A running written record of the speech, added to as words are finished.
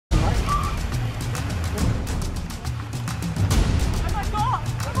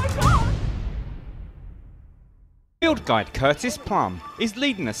Field guide Curtis Plum is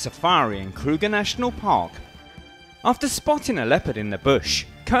leading a safari in Kruger National Park. After spotting a leopard in the bush,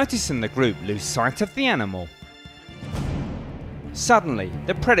 Curtis and the group lose sight of the animal. Suddenly,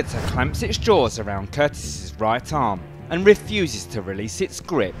 the predator clamps its jaws around Curtis's right arm and refuses to release its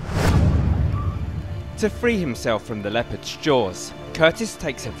grip. To free himself from the leopard's jaws, Curtis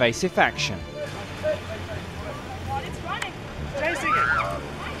takes evasive action. It's running. Chasing it.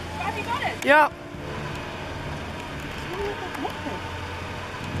 Have you got it? Yeah.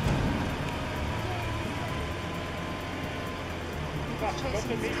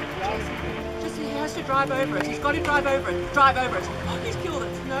 Just he has to drive over it. He's got to drive over it. Drive over it. Oh, he's killed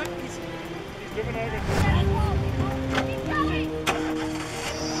it. No, he's driven over it.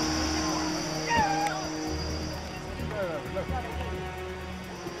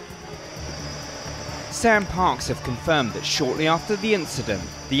 Sam Parks have confirmed that shortly after the incident,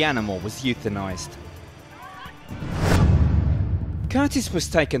 the animal was euthanized. Curtis was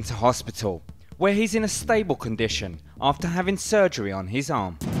taken to hospital, where he's in a stable condition after having surgery on his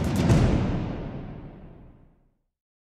arm.